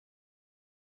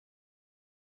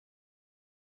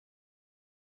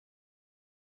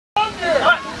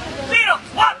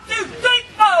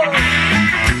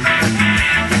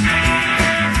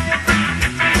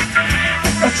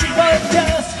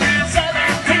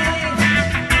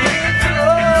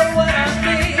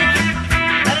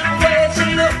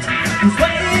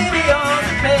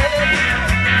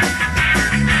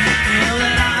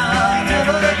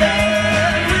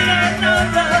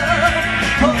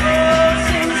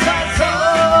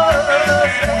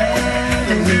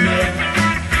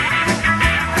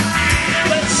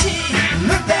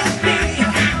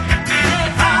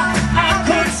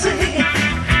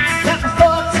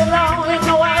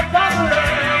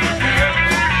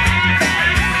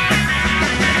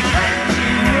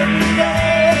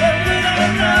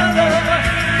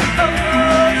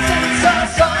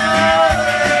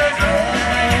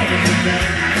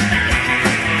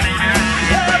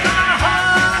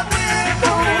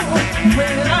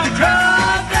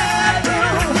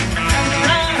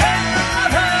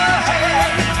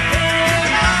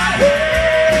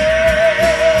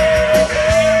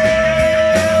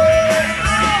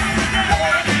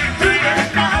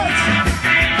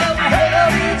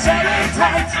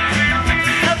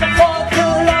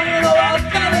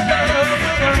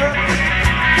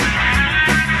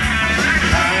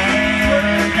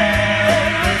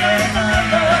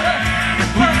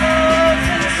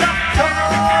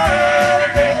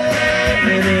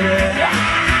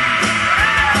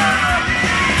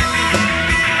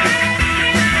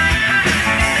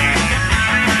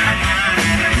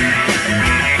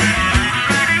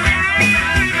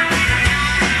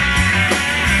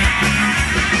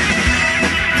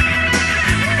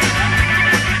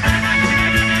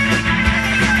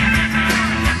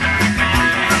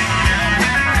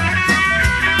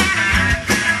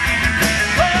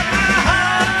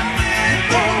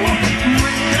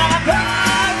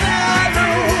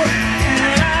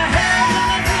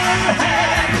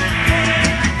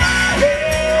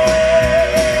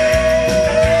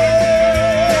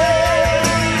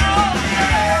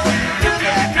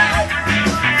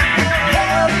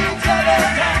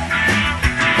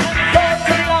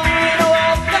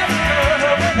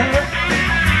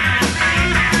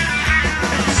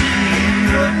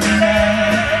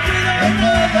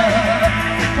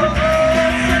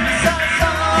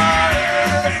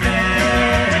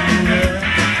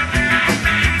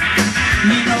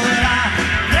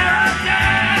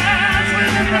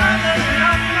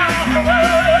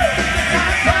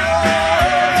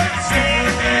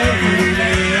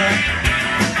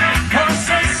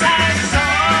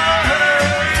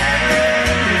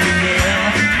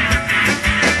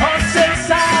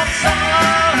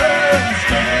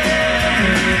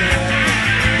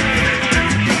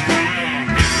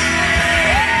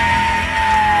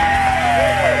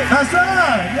That's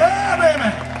right. Yeah, baby.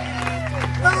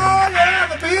 Oh, yeah,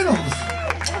 the Beatles.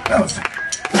 That was...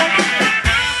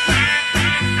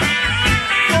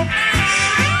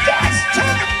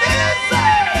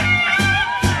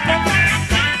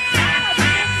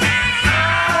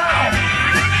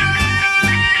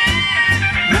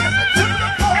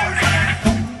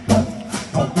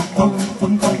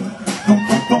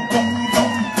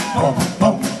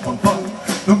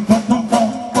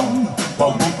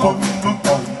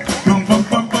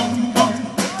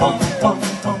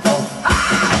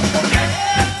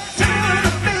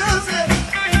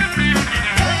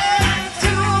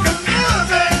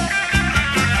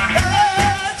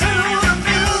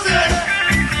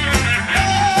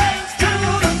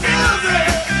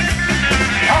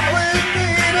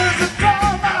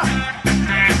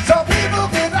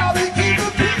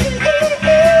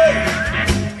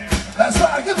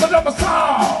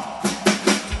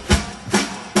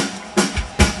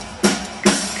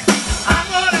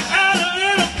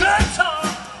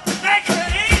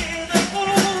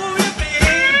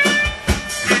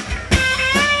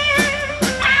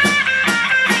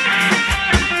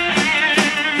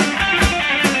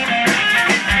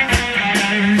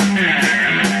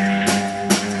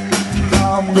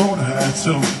 I'm gonna have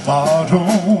some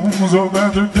bottoms of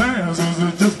the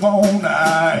dancers just won't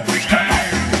night.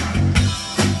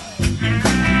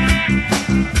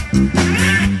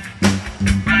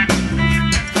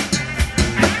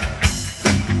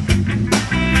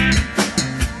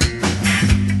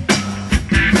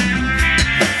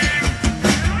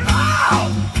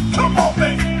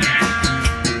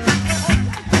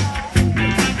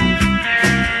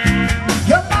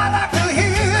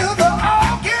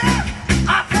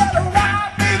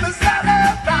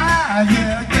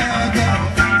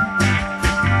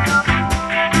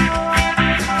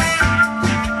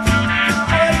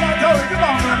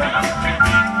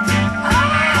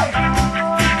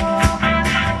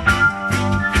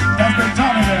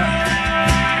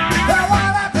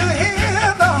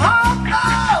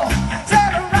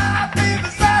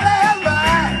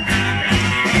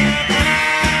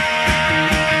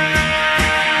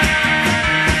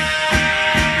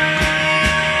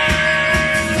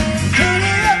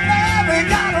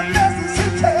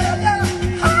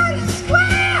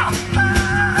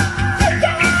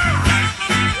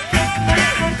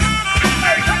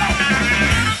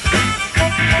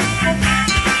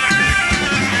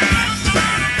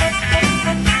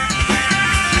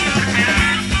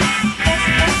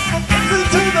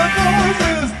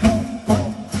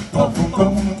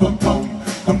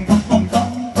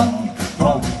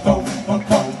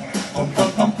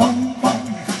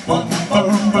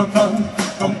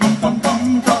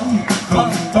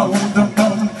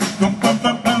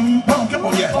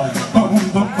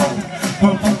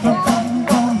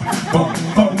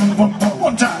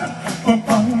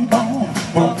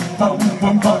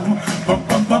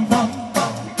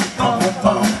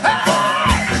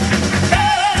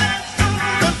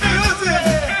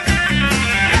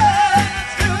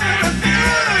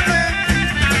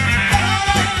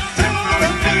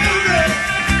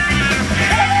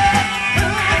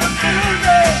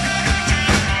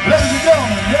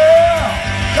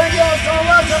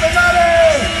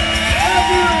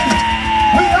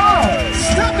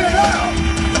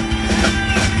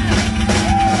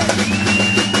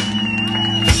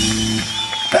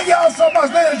 Thank y'all so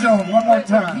much, ladies and gentlemen, one more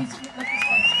time.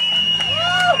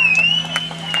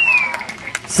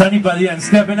 Sunny Buddy and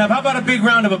Steppin Up. How about a big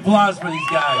round of applause for these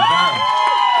guys?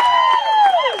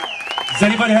 Does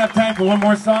anybody have time for one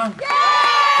more song?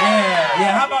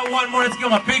 Yeah. How about one more? Let's give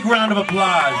them a big round of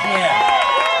applause. Yeah.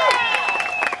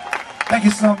 Thank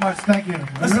you so much. Thank you.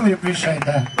 I really appreciate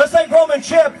that. Let's thank Roman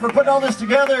Chip for putting all this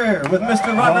together with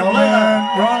Mr. Robert Blair.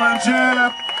 Roman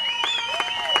Chip.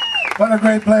 What a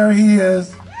great player he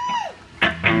is.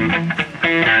 Come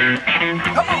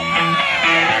on.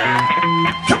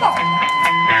 Come on.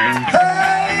 Hey.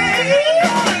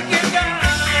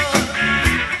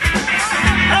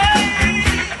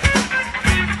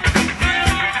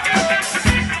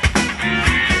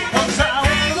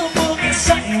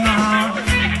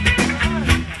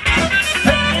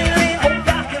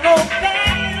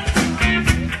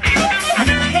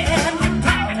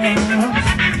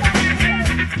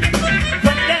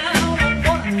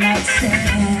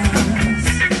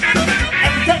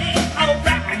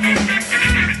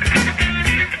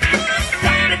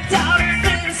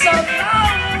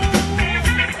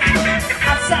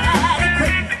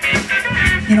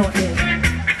 You know what it is?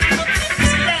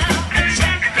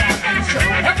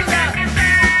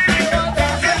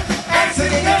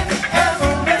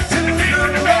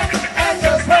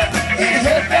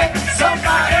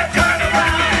 Somebody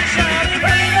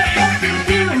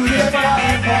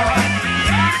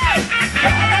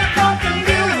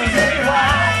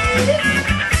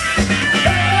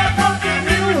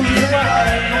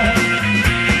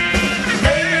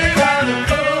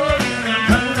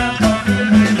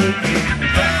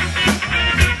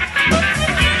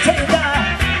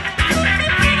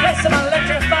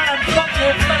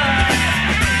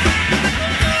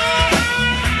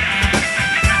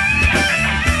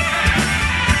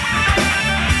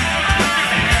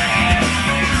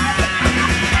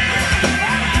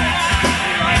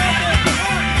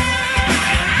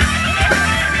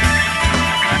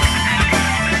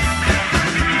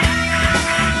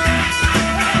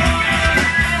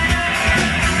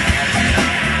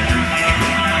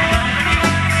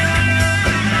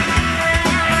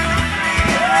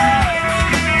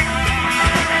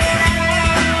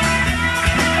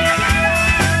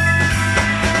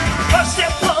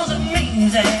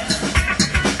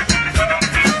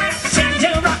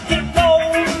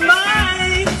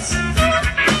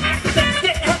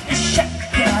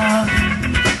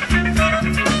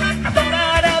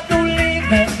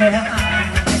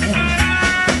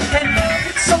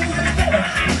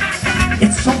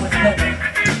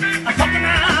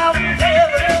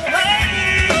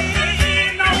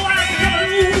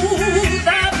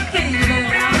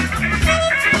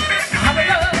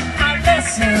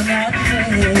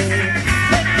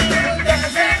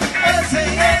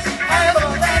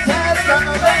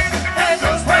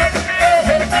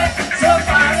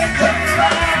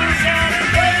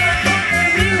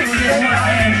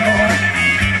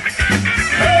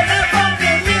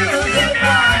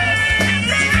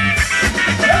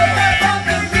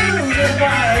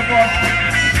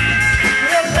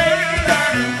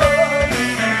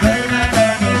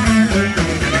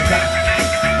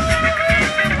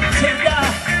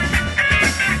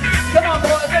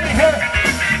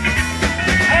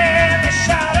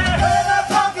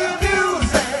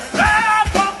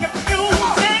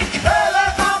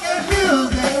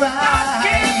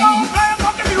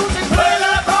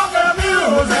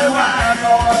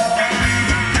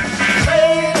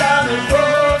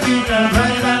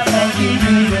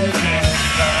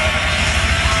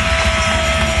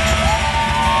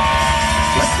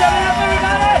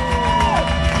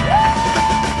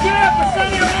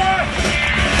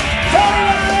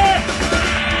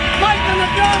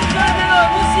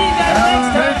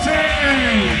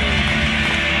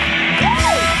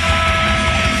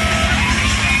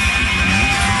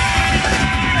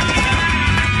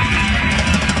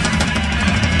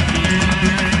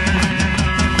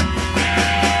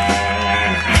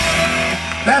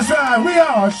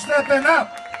for stepping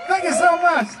up. Thank you so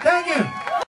much. Thank you.